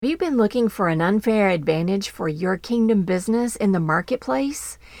Have you been looking for an unfair advantage for your kingdom business in the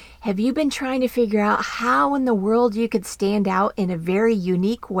marketplace? Have you been trying to figure out how in the world you could stand out in a very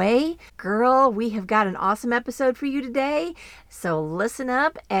unique way? Girl, we have got an awesome episode for you today. So listen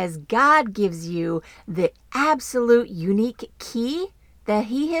up as God gives you the absolute unique key that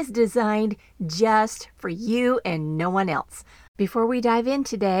He has designed just for you and no one else. Before we dive in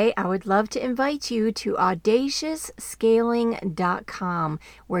today, I would love to invite you to audaciousscaling.com,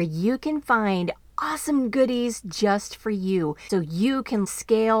 where you can find awesome goodies just for you so you can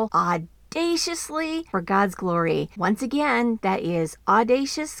scale audaciously for God's glory. Once again, that is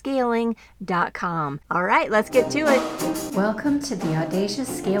audaciousscaling.com. All right, let's get to it. Welcome to the Audacious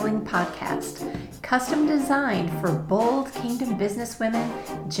Scaling Podcast, custom designed for bold kingdom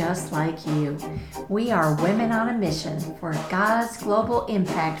businesswomen just like you. We are women on a mission for God's global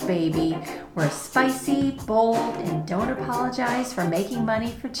impact, baby. We're spicy, bold, and don't apologize for making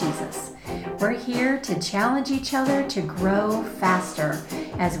money for Jesus. We're here to challenge each other to grow faster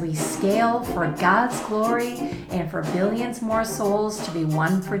as we scale for God's glory and for billions more souls to be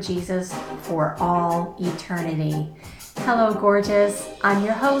won for Jesus for all eternity. Hello, gorgeous. I'm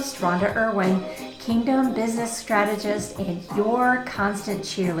your host, Rhonda Irwin, Kingdom Business Strategist and your constant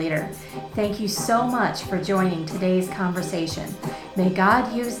cheerleader. Thank you so much for joining today's conversation. May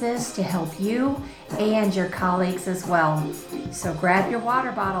God use this to help you and your colleagues as well. So grab your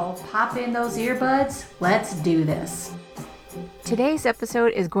water bottle, pop in those earbuds, let's do this. Today's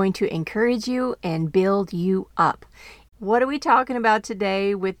episode is going to encourage you and build you up. What are we talking about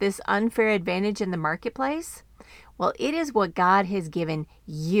today with this unfair advantage in the marketplace? Well, it is what God has given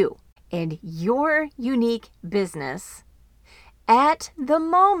you and your unique business at the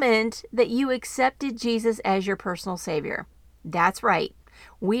moment that you accepted Jesus as your personal Savior. That's right.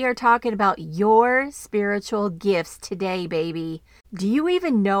 We are talking about your spiritual gifts today, baby. Do you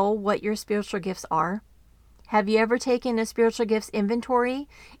even know what your spiritual gifts are? Have you ever taken a spiritual gifts inventory?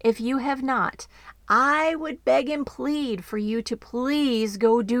 If you have not, I would beg and plead for you to please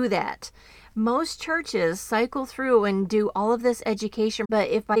go do that. Most churches cycle through and do all of this education, but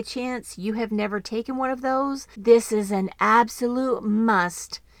if by chance you have never taken one of those, this is an absolute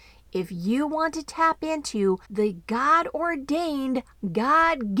must. If you want to tap into the God-ordained,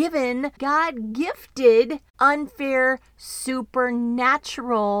 God-given, God-gifted, unfair,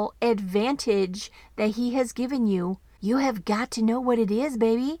 supernatural advantage that He has given you, you have got to know what it is,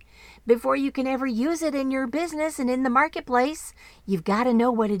 baby. Before you can ever use it in your business and in the marketplace, you've got to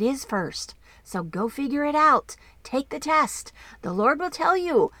know what it is first. So go figure it out. Take the test. The Lord will tell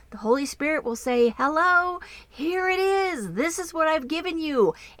you. The Holy Spirit will say, hello, here it is. This is what I've given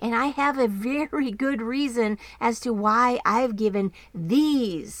you. And I have a very good reason as to why I've given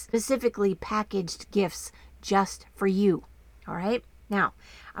these specifically packaged gifts just for you. All right? Now,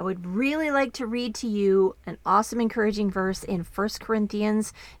 I would really like to read to you an awesome, encouraging verse in 1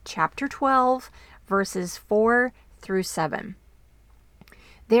 Corinthians chapter 12, verses 4 through 7.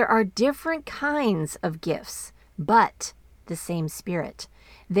 There are different kinds of gifts, but the same Spirit.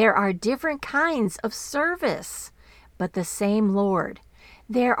 There are different kinds of service, but the same Lord.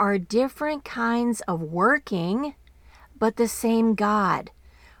 There are different kinds of working, but the same God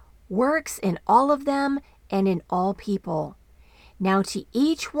works in all of them and in all people. Now to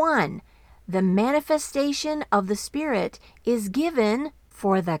each one, the manifestation of the Spirit is given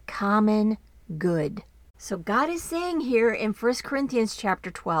for the common good. So God is saying here in 1 Corinthians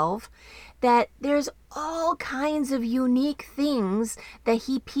chapter 12 that there's all kinds of unique things that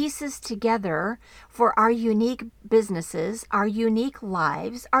He pieces together for our unique businesses, our unique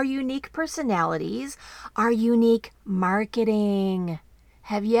lives, our unique personalities, our unique marketing.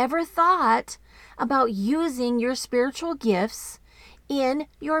 Have you ever thought about using your spiritual gifts in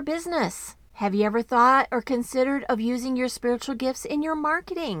your business? Have you ever thought or considered of using your spiritual gifts in your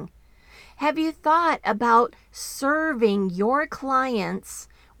marketing? Have you thought about serving your clients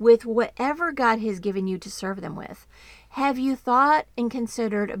with whatever God has given you to serve them with? Have you thought and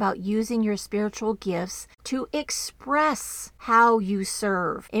considered about using your spiritual gifts to express how you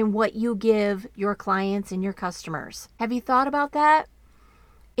serve and what you give your clients and your customers? Have you thought about that?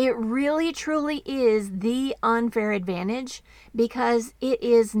 It really, truly is the unfair advantage because it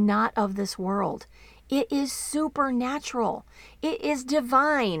is not of this world. It is supernatural. It is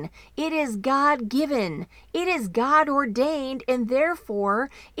divine. It is God-given. It is God-ordained, and therefore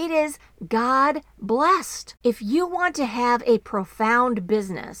it is God-blessed. If you want to have a profound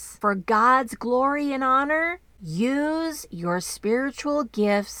business for God's glory and honor, use your spiritual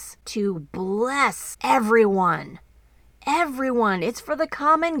gifts to bless everyone. everyone. It's for the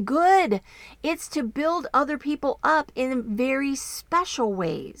common good. It's to build other people up in very special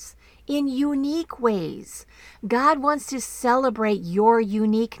ways, in unique ways. God wants to celebrate your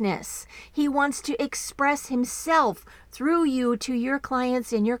uniqueness. He wants to express himself through you to your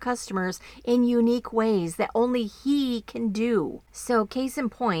clients and your customers in unique ways that only he can do. So, case in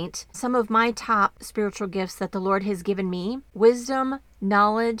point, some of my top spiritual gifts that the Lord has given me: wisdom,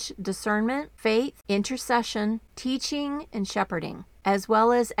 knowledge, discernment, faith, intercession, teaching, and shepherding, as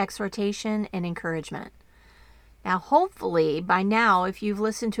well as exhortation and encouragement. Now, hopefully, by now, if you've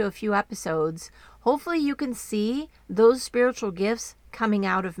listened to a few episodes, hopefully you can see those spiritual gifts coming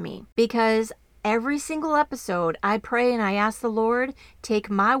out of me. Because every single episode, I pray and I ask the Lord, take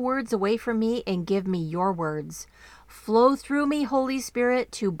my words away from me and give me your words. Flow through me, Holy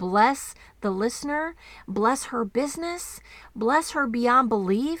Spirit, to bless the listener, bless her business, bless her beyond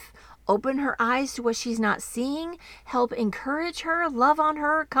belief, open her eyes to what she's not seeing, help encourage her, love on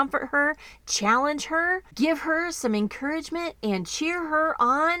her, comfort her, challenge her, give her some encouragement, and cheer her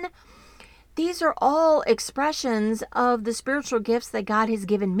on. These are all expressions of the spiritual gifts that God has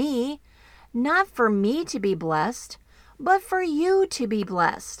given me, not for me to be blessed, but for you to be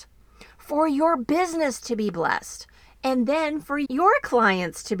blessed, for your business to be blessed, and then for your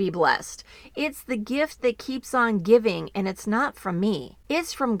clients to be blessed. It's the gift that keeps on giving, and it's not from me.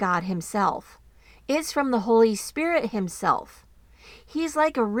 It's from God himself. It's from the Holy Spirit himself. He's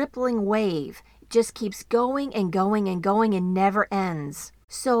like a rippling wave. It just keeps going and going and going and never ends.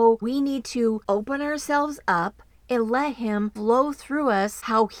 So we need to open ourselves up and let him flow through us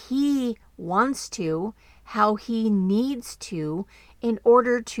how he wants to, how he needs to, in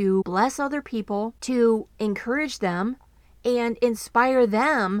order to bless other people, to encourage them, and inspire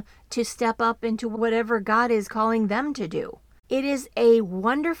them to step up into whatever God is calling them to do. It is a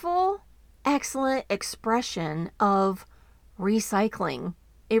wonderful, excellent expression of recycling.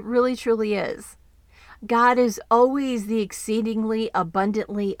 It really, truly is. God is always the exceedingly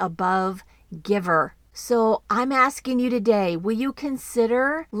abundantly above giver. So I'm asking you today, will you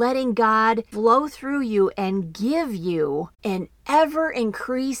consider letting God flow through you and give you an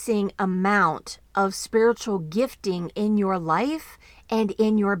ever-increasing amount of spiritual gifting in your life and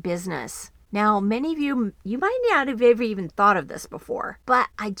in your business? Now, many of you might not have ever even thought of this before, but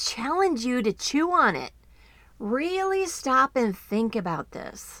I challenge you to chew on it. Really stop and think about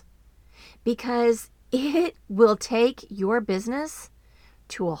this, because it will take your business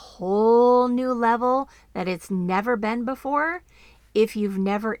to a whole new level that it's never been before if you've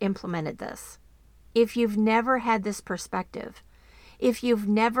never implemented this, if you've never had this perspective, if you've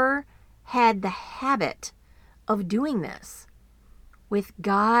never had the habit of doing this with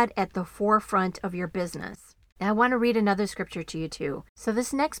God at the forefront of your business. Now, I want to read another scripture to you too. So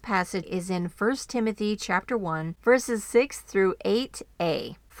this next passage is in 1 Timothy chapter 1, verses 6 through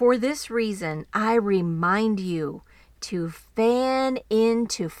 8a. For this reason, I remind you to fan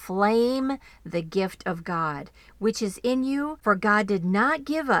into flame the gift of God, which is in you, for God did not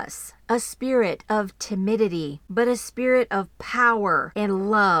give us a spirit of timidity, but a spirit of power and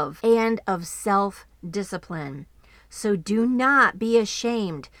love and of self-discipline. So do not be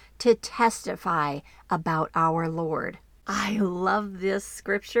ashamed to testify about our Lord. I love this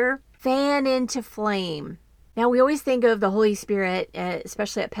scripture. Fan into flame. Now, we always think of the Holy Spirit,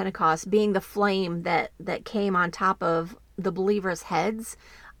 especially at Pentecost, being the flame that came on top of the believers' heads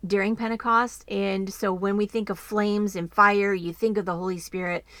during Pentecost. And so when we think of flames and fire, you think of the Holy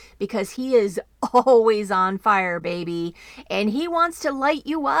Spirit, because he is always on fire, baby. And he wants to light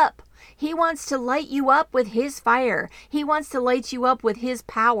you up. He wants to light you up with his fire. He wants to light you up with his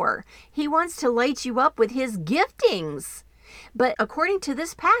power. He wants to light you up with his giftings. But according to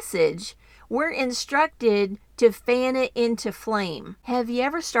this passage, we're instructed to fan it into flame. Have you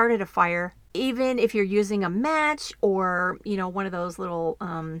ever started a fire? Even if you're using a match or, one of those little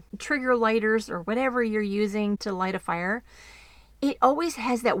trigger lighters or whatever you're using to light a fire, it always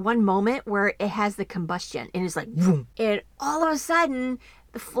has that one moment where it has the combustion and it's like, boom. And all of a sudden,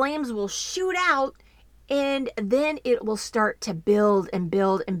 the flames will shoot out, and then it will start to build and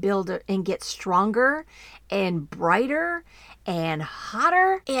build and build and get stronger and brighter and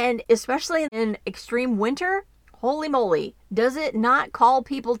hotter. And especially in extreme winter, holy moly, does it not call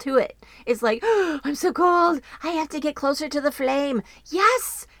people to it? It's like, oh, I'm so cold. I have to get closer to the flame.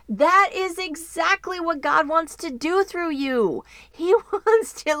 Yes, that is exactly what God wants to do through you. He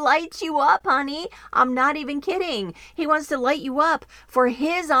wants to light you up, honey. I'm not even kidding. He wants to light you up for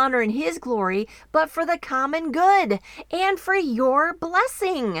his honor and his glory, but for the common good and for your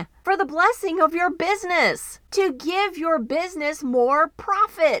blessing, for the blessing of your business, to give your business more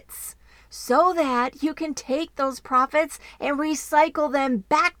profits. so that you can take those profits and recycle them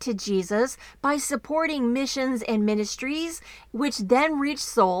back to Jesus by supporting missions and ministries, which then reach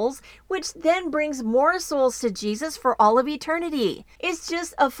souls, which then brings more souls to Jesus for all of eternity. It's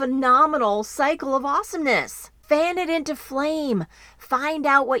just a phenomenal cycle of awesomeness. Fan it into flame. Find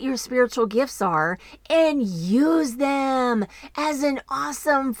out what your spiritual gifts are and use them as an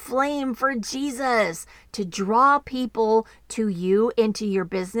awesome flame for Jesus to draw people to you into your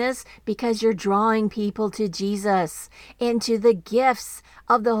business, because you're drawing people to Jesus, into the gifts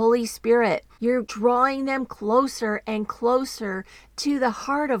of the Holy Spirit. You're drawing them closer and closer to the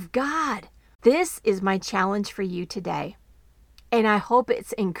heart of God. This is my challenge for you today. And I hope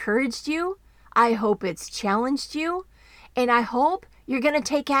it's encouraged you. I hope it's challenged you, and I hope you're going to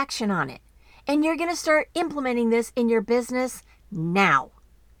take action on it, and you're going to start implementing this in your business now.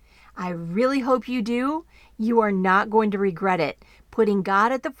 I really hope you do. You are not going to regret it. Putting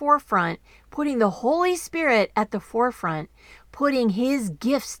God at the forefront, putting the Holy Spirit at the forefront, putting His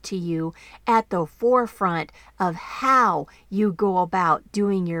gifts to you at the forefront of how you go about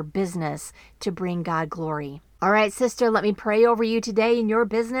doing your business to bring God glory. All right, sister, let me pray over you today in your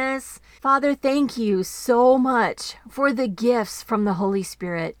business. Father, thank you so much for the gifts from the Holy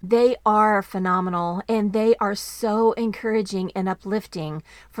Spirit. They are phenomenal, and they are so encouraging and uplifting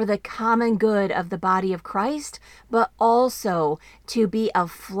for the common good of the body of Christ, but also to be a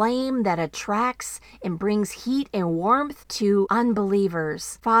flame that attracts and brings heat and warmth to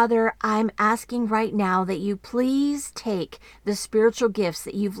unbelievers. Father, I'm asking right now that you please take the spiritual gifts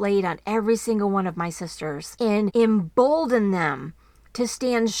that you've laid on every single one of my sisters and embolden them to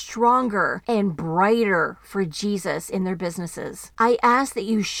stand stronger and brighter for Jesus in their businesses. I ask that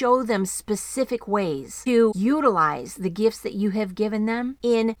you show them specific ways to utilize the gifts that you have given them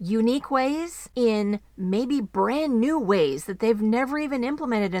in unique ways, in maybe brand new ways that they've never even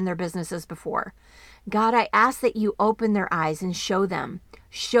implemented in their businesses before. God, I ask that you open their eyes and show them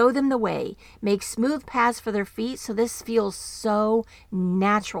the way, make smooth paths for their feet so this feels so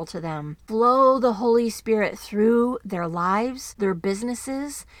natural to them. Flow the Holy Spirit through their lives, their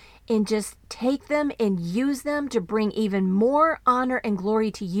businesses, and just take them and use them to bring even more honor and glory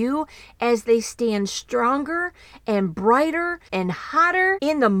to you as they stand stronger and brighter and hotter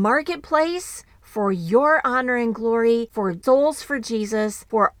in the marketplace for your honor and glory, for souls for Jesus,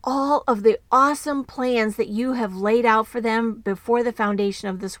 for all of the awesome plans that you have laid out for them before the foundation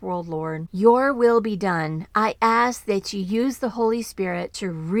of this world, Lord. Your will be done. I ask that you use the Holy Spirit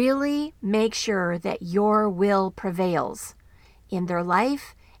to really make sure that your will prevails in their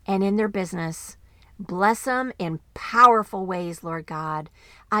life and in their business. Bless them in powerful ways, Lord God.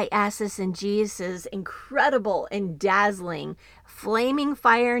 I ask this in Jesus' incredible and dazzling, flaming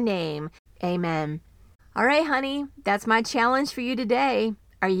fire name. Amen. All right, honey, that's my challenge for you today.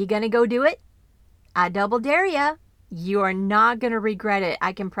 Are you going to go do it? I double dare ya. You are not going to regret it.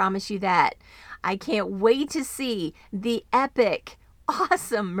 I can promise you that. I can't wait to see the epic,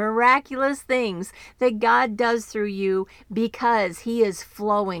 awesome, miraculous things that God does through you, because He is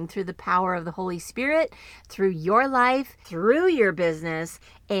flowing through the power of the Holy Spirit, through your life, through your business,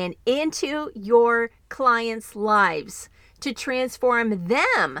 and into your clients' lives to transform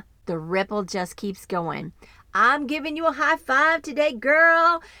them. The ripple just keeps going. I'm giving you a high five today,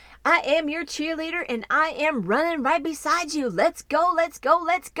 girl. I am your cheerleader, and I am running right beside you. Let's go, let's go,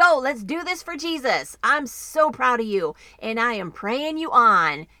 let's go. Let's do this for Jesus. I'm so proud of you, and I am praying you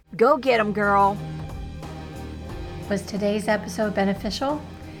on. Go get 'em, girl. Was today's episode beneficial?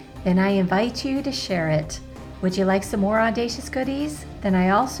 Then I invite you to share it. Would you like some more Audacious goodies? Then I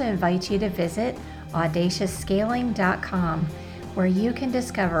also invite you to visit audaciousscaling.com, where you can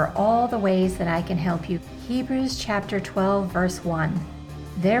discover all the ways that I can help you. Hebrews chapter 12, verse 1.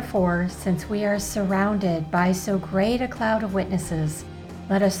 Therefore, since we are surrounded by so great a cloud of witnesses,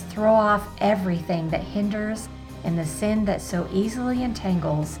 let us throw off everything that hinders and the sin that so easily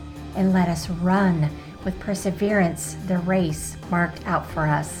entangles, and let us run with perseverance the race marked out for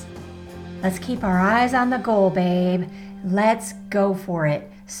us. Let's keep our eyes on the goal, babe. Let's go for it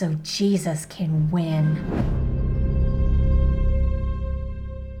so Jesus can win.